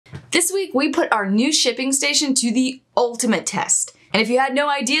This week, we put our new shipping station to the ultimate test. And if you had no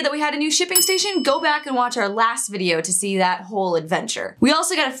idea that we had a new shipping station, go back and watch our last video to see that whole adventure. We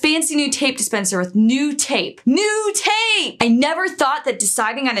also got a fancy new tape dispenser with new tape. New tape! I never thought that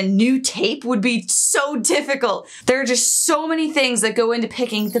deciding on a new tape would be so difficult. There are just so many things that go into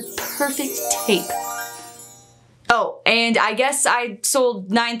picking the perfect tape. Oh, and I guess I sold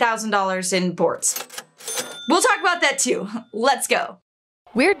 $9,000 in boards. We'll talk about that too. Let's go.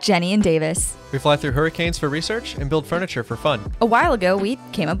 We're Jennie and Davis. We fly through hurricanes for research and build furniture for fun. A while ago, we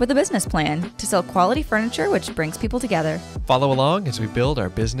came up with a business plan to sell quality furniture which brings people together. Follow along as we build our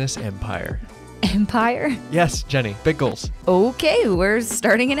business empire. Empire? Yes, Jennie, big goals. Okay, we're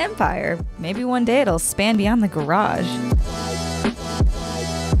starting an empire. Maybe one day it'll span beyond the garage.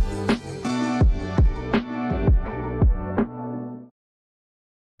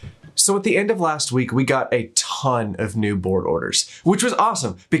 So at the end of last week, we got a ton of new board orders, which was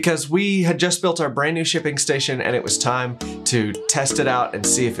awesome because we had just built our brand new shipping station and it was time to test it out and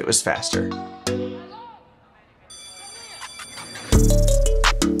see if it was faster.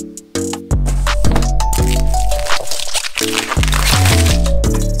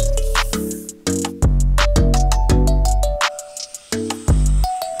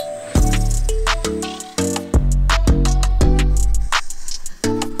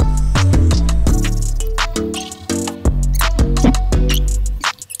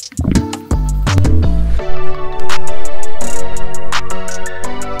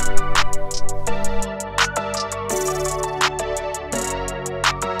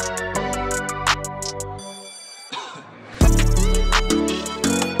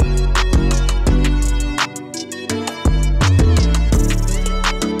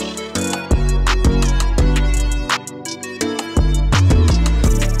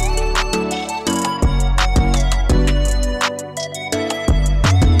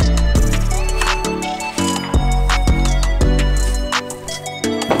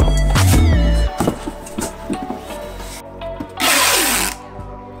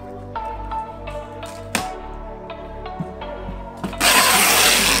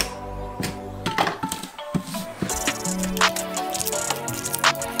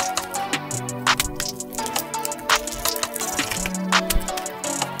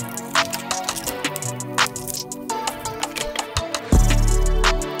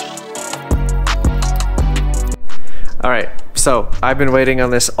 All right, so I've been waiting on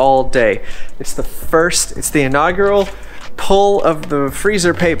this all day. It's the inaugural pull of the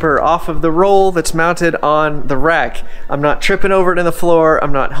freezer paper off of the roll that's mounted on the rack. I'm not tripping over it in the floor.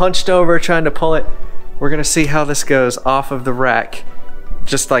 I'm not hunched over trying to pull it. We're gonna see how this goes off of the rack,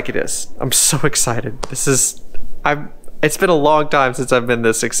 just like it is. I'm so excited. It's been a long time since I've been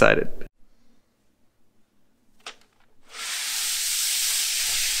this excited.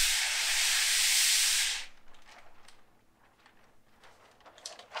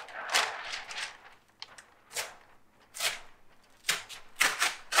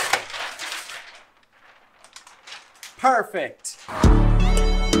 Perfect.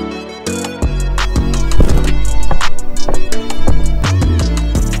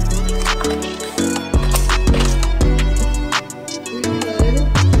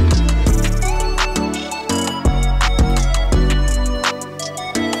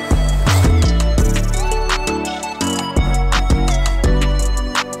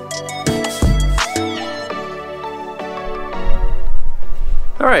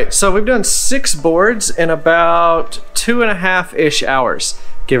 All right, so we've done 6 boards in about 2.5-ish hours,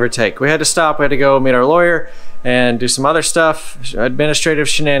 give or take. We had to stop, we had to go meet our lawyer and do some other stuff, administrative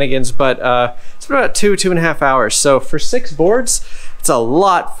shenanigans, but it's been about 2.5 hours. So for 6 boards, it's a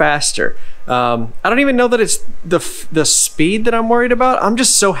lot faster. I don't even know that it's the speed that I'm worried about. I'm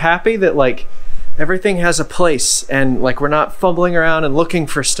just so happy that like everything has a place and like we're not fumbling around and looking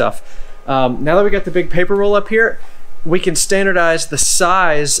for stuff. Now that we got the big paper roll up here, we can standardize the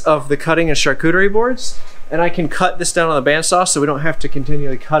size of the cutting and charcuterie boards, and I can cut this down on the bandsaw so we don't have to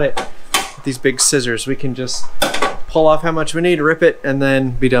continually cut it with these big scissors. We can just pull off how much we need, rip it, and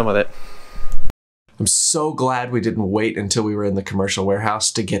then be done with it. I'm so glad we didn't wait until we were in the commercial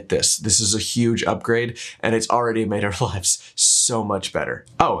warehouse to get this. This is a huge upgrade, and it's already made our lives so much better.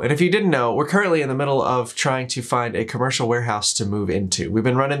 Oh, and if you didn't know, we're currently in the middle of trying to find a commercial warehouse to move into. We've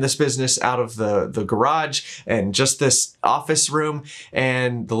been running this business out of the garage and just this office room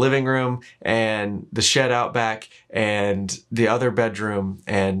and the living room and the shed out back and the other bedroom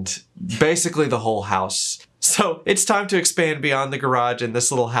and basically the whole house. So it's time to expand beyond the garage and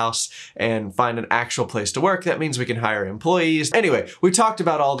this little house and find an actual place to work. That means we can hire employees. Anyway, we talked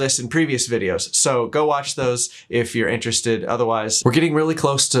about all this in previous videos, so go watch those if you're interested. Otherwise, we're getting really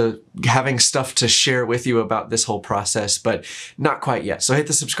close to having stuff to share with you about this whole process, but not quite yet. So hit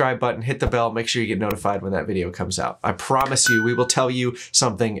the subscribe button, hit the bell, make sure you get notified when that video comes out. I promise you, we will tell you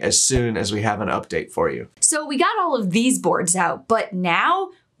something as soon as we have an update for you. So we got all of these boards out, but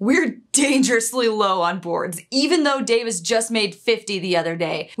now we're dangerously low on boards. Even though Davis just made 50 the other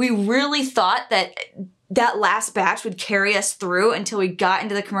day, we really thought that that last batch would carry us through until we got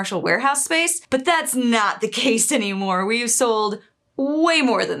into the commercial warehouse space, but that's not the case anymore. We've sold way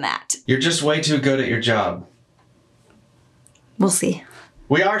more than that. You're just way too good at your job. We'll see.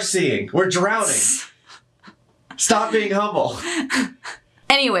 We are seeing. We're drowning. Stop being humble.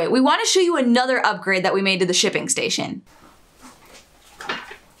 Anyway, we want to show you another upgrade that we made to the shipping station.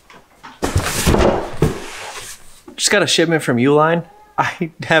 Just got a shipment from ULINE.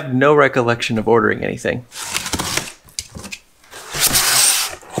 I have no recollection of ordering anything.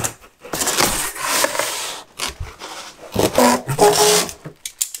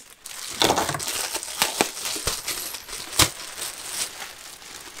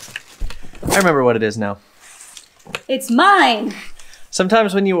 I remember what it is now. It's mine!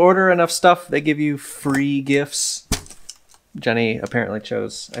 Sometimes when you order enough stuff, they give you free gifts. Jenny apparently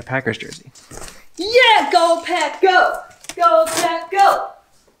chose a Packers jersey. Yeah, go Pack, go! Go Pack, go!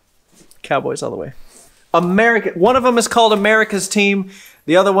 Cowboys all the way. America. One of them is called America's Team.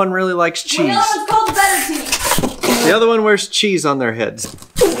 The other one really likes cheese. The other one's called the Better Team. The other one wears cheese on their heads.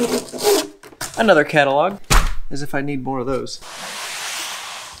 Another catalog, as if I need more of those.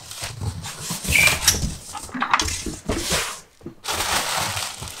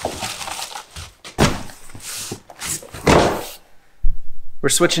 We're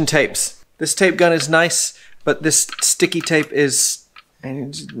switching tapes. This tape gun is nice, but this sticky tape is,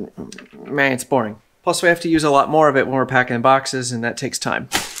 man, it's boring. Plus we have to use a lot more of it when we're packing boxes, and that takes time.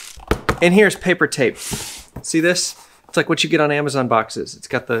 And here's paper tape. See this? It's like what you get on Amazon boxes. It's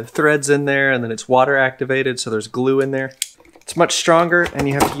got the threads in there, and then it's water activated, so there's glue in there. It's much stronger, and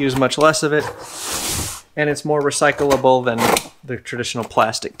you have to use much less of it. And it's more recyclable than the traditional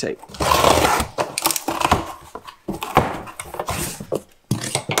plastic tape.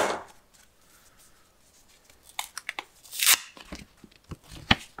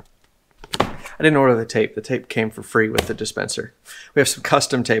 I didn't order the tape. The tape came for free with the dispenser. We have some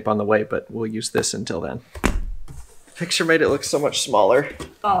custom tape on the way, but we'll use this until then. The picture made it look so much smaller.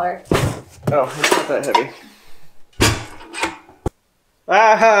 Smaller. Oh, it's not that heavy.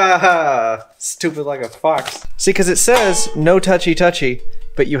 Ah, stupid like a fox. See, because it says no touchy touchy,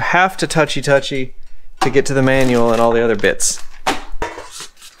 but you have to touchy touchy to get to the manual and all the other bits.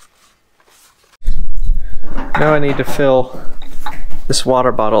 Now I need to fill this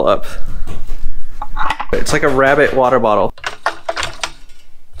water bottle up. It's like a rabbit water bottle.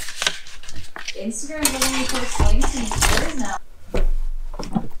 Instagram letting me post links and stories now.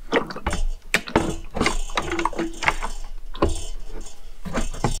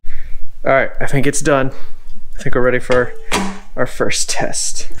 Alright, I think it's done. I think we're ready for our first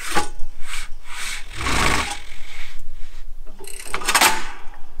test.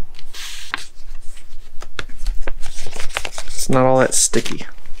 It's not all that sticky.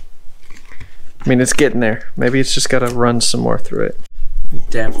 I mean, it's getting there. Maybe it's just got to run some more through it.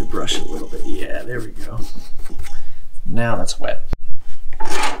 Dab the brush a little bit. Yeah, there we go. Now that's wet.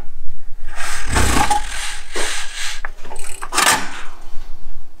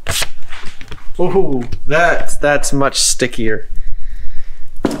 Ooh, that's much stickier.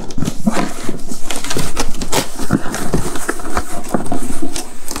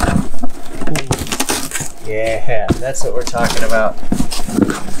 Yeah, that's what we're talking about.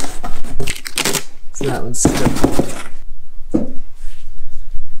 That one's good.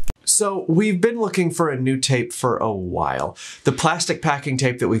 So we've been looking for a new tape for a while. The plastic packing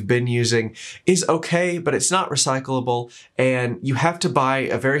tape that we've been using is okay, but it's not recyclable, and you have to buy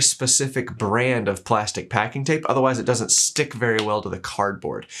a very specific brand of plastic packing tape, otherwise it doesn't stick very well to the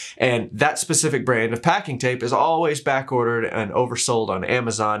cardboard. And that specific brand of packing tape is always back ordered and oversold on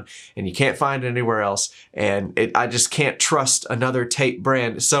Amazon, and you can't find it anywhere else, and I just can't trust another tape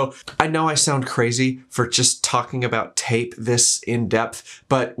brand. So I know I sound crazy for just talking about tape this in depth,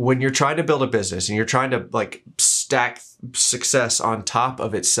 but when you're trying to build a business and you're trying to like stack success on top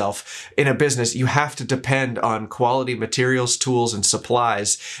of itself in a business, you have to depend on quality materials, tools, and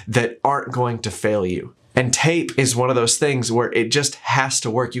supplies that aren't going to fail you. And tape is one of those things where it just has to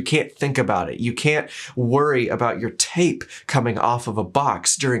work. You can't think about it. You can't worry about your tape coming off of a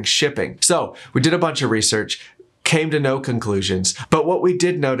box during shipping. So we did a bunch of research, came to no conclusions. But what we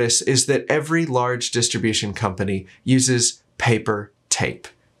did notice is that every large distribution company uses paper tape.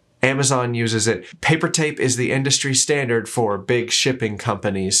 Amazon uses it. Paper tape is the industry standard for big shipping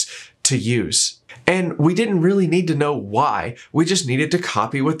companies to use. And we didn't really need to know why. We just needed to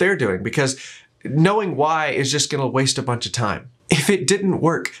copy what they're doing, because knowing why is just going to waste a bunch of time. If it didn't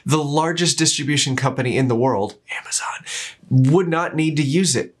work, the largest distribution company in the world, Amazon, would not need to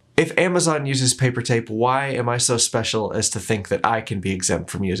use it. If Amazon uses paper tape, why am I so special as to think that I can be exempt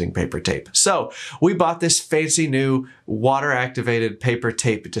from using paper tape? So we bought this fancy new water-activated paper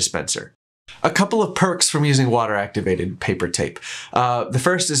tape dispenser. A couple of perks from using water-activated paper tape. The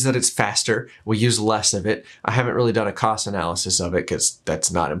first is that it's faster. We use less of it. I haven't really done a cost analysis of it because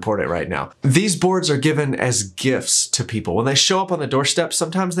that's not important right now. These boards are given as gifts to people. When they show up on the doorstep,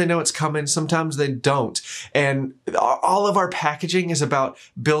 sometimes they know it's coming, sometimes they don't. And all of our packaging is about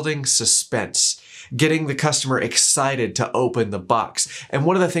building suspense, getting the customer excited to open the box. And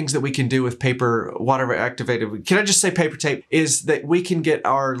one of the things that we can do with paper water activated, can I just say paper tape, is that we can get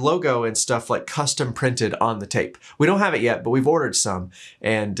our logo and stuff like custom printed on the tape. We don't have it yet, but we've ordered some.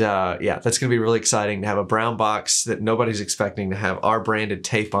 And yeah, that's gonna be really exciting to have a brown box that nobody's expecting, to have our branded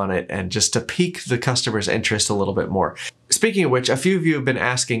tape on it, and just to pique the customer's interest a little bit more. Speaking of which, a few of you have been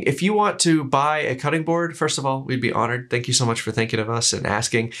asking, if you want to buy a cutting board, first of all, we'd be honored. Thank you so much for thinking of us and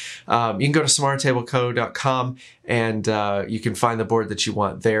asking. You can go to smarttableco.com and you can find the board that you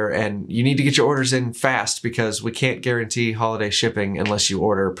want there. And you need to get your orders in fast because we can't guarantee holiday shipping unless you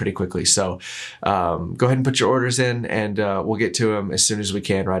order pretty quickly. So go ahead and put your orders in, and we'll get to them as soon as we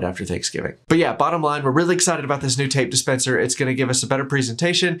can right after Thanksgiving. But yeah, bottom line, we're really excited about this new tape dispenser. It's going to give us a better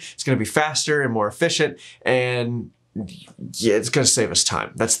presentation. It's going to be faster and more efficient, and yeah, it's gonna save us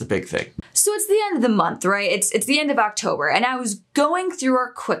time. That's the big thing. So it's the end of the month, right? It's the end of October, and I was going through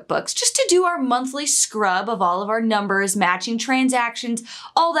our QuickBooks just to do our monthly scrub of all of our numbers, matching transactions,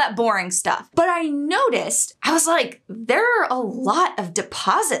 all that boring stuff. But I noticed, I was like, there are a lot of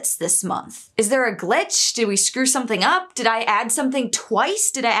deposits this month. Is there a glitch? Did we screw something up? Did I add something twice?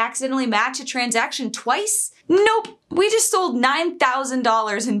 Did I accidentally match a transaction twice? Nope, we just sold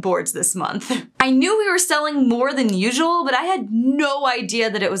 $9,000 in boards this month. I knew we were selling more than usual, but I had no idea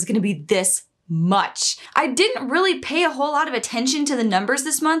that it was gonna be this much. I didn't really pay a whole lot of attention to the numbers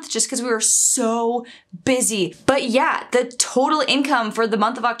this month just because we were so busy. But yeah, the total income for the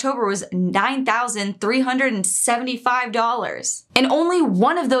month of October was $9,375. And only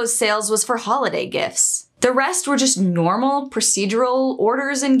one of those sales was for holiday gifts. The rest were just normal procedural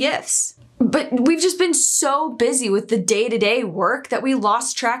orders and gifts. But we've just been so busy with the day-to-day work that we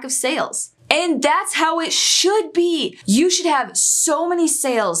lost track of sales. And that's how it should be. You should have so many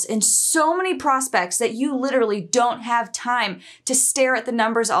sales and so many prospects that you literally don't have time to stare at the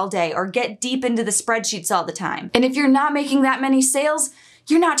numbers all day or get deep into the spreadsheets all the time. And if you're not making that many sales,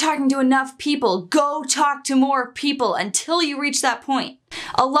 you're not talking to enough people. Go talk to more people until you reach that point.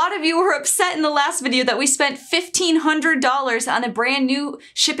 A lot of you were upset in the last video that we spent $1,500 on a brand new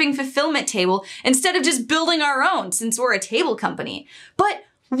shipping fulfillment table instead of just building our own since we're a table company. But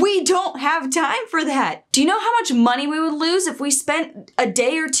we don't have time for that. Do you know how much money we would lose if we spent a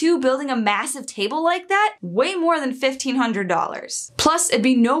day or two building a massive table like that? Way more than $1,500. Plus, it'd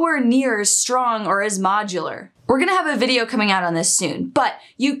be nowhere near as strong or as modular. We're gonna have a video coming out on this soon, but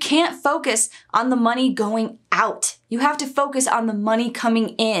you can't focus on the money going out. You have to focus on the money coming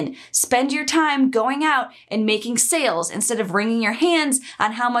in. Spend your time going out and making sales instead of wringing your hands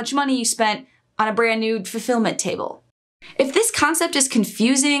on how much money you spent on a brand new fulfillment table. If this concept is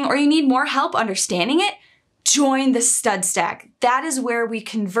confusing or you need more help understanding it, join the Stud Stack. That is where we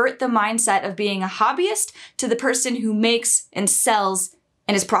convert the mindset of being a hobbyist to the person who makes and sells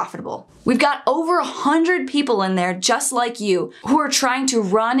and is profitable. We've got over 100 people in there just like you who are trying to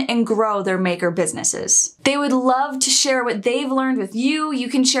run and grow their maker businesses. They would love to share what they've learned with you. You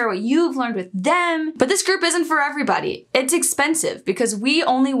can share what you've learned with them. But this group isn't for everybody. It's expensive because we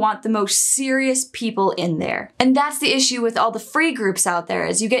only want the most serious people in there. And that's the issue with all the free groups out there,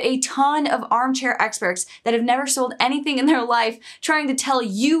 is you get a ton of armchair experts that have never sold anything in their life trying to tell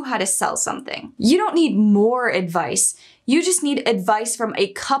you how to sell something. You don't need more advice. You just need advice from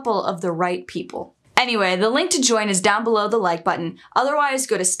a couple of the right people. Anyway, the link to join is down below the like button. Otherwise,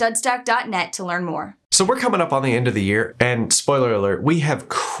 go to studstack.net to learn more. So we're coming up on the end of the year, and spoiler alert, we have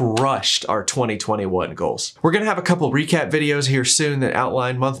crushed our 2021 goals. We're gonna have a couple recap videos here soon that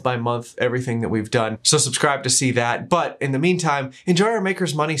outline month by month everything that we've done. So subscribe to see that. But in the meantime, enjoy our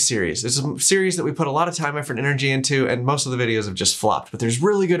Maker's Money series. It's a series that we put a lot of time, effort, and energy into, and most of the videos have just flopped, but there's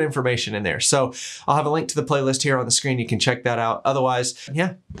really good information in there. So I'll have a link to the playlist here on the screen. You can check that out. Otherwise,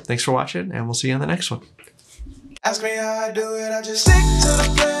 yeah, thanks for watching, and we'll see you on the next one. Ask me how I do it, I just stick to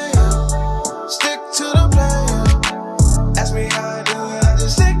the plan. Stick to the plan. Ask me how